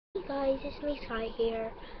guys, it's me Sky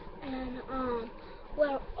here, and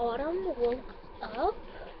well, Autumn woke up,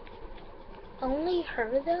 only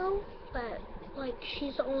her though, but like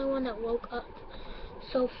she's the only one that woke up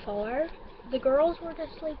so far. The girls were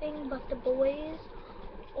just sleeping, but the boys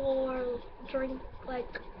or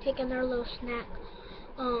taking their little snack.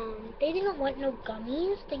 They didn't want no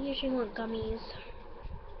gummies. They usually want gummies.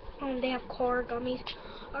 They have core gummies.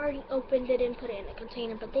 I already opened it and put it in a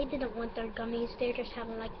container, but they didn't want their gummies. They're just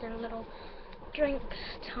having like their little drinks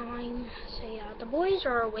time. So yeah, the boys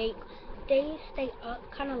are awake. They stay up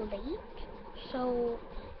kind of late. So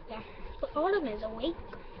yeah, but Autumn is awake.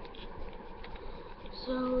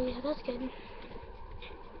 So yeah, that's good.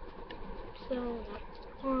 So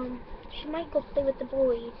she might go play with the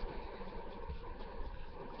boys.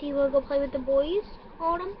 Do you want to go play with the boys,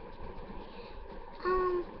 Autumn?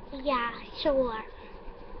 Yeah, sure.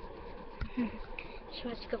 She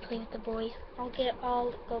wants to go play with the boys. I'll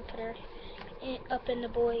go put her up with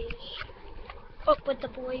the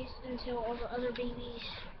boys until all the other babies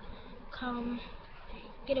come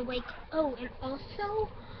get awake. Oh, and also,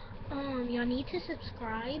 y'all need to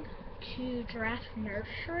subscribe to Giraffe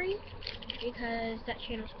Nursery because that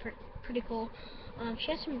channel's pretty cool.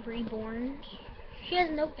 She has some reborns. She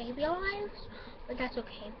has no baby lives, but that's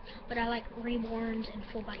okay. But I like reborns and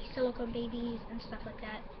full body silicone babies and stuff like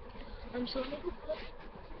that. So let me put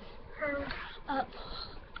her up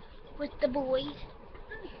with the boys.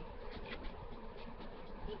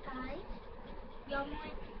 Hey guys, y'all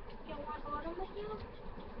want Autumn with you?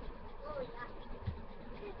 Oh yeah.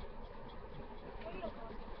 There you go.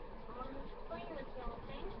 Autumn's playing with you,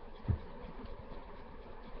 okay?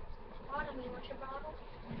 Autumn, you want your bottle?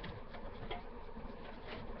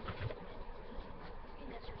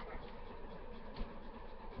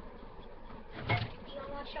 Do you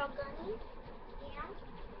want your gummies? Yeah?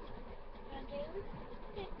 You do?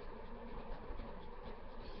 Yeah.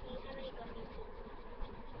 See how many gummies.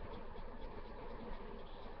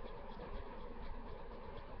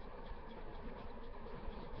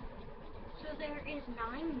 So there is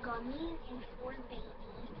 9 gummies and 4 babies.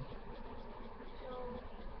 So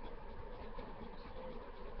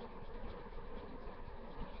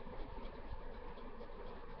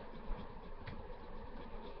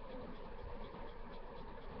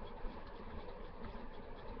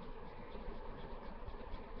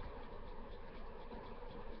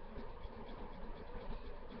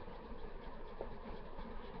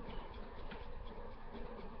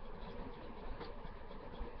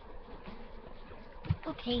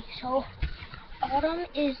okay, so Autumn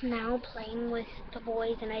is now playing with the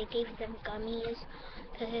boys, and I gave them gummies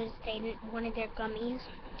because they wanted their gummies,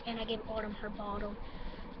 and I gave Autumn her bottle.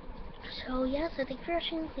 So yeah, so thanks for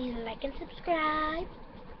watching. Please like and subscribe.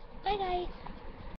 Bye guys.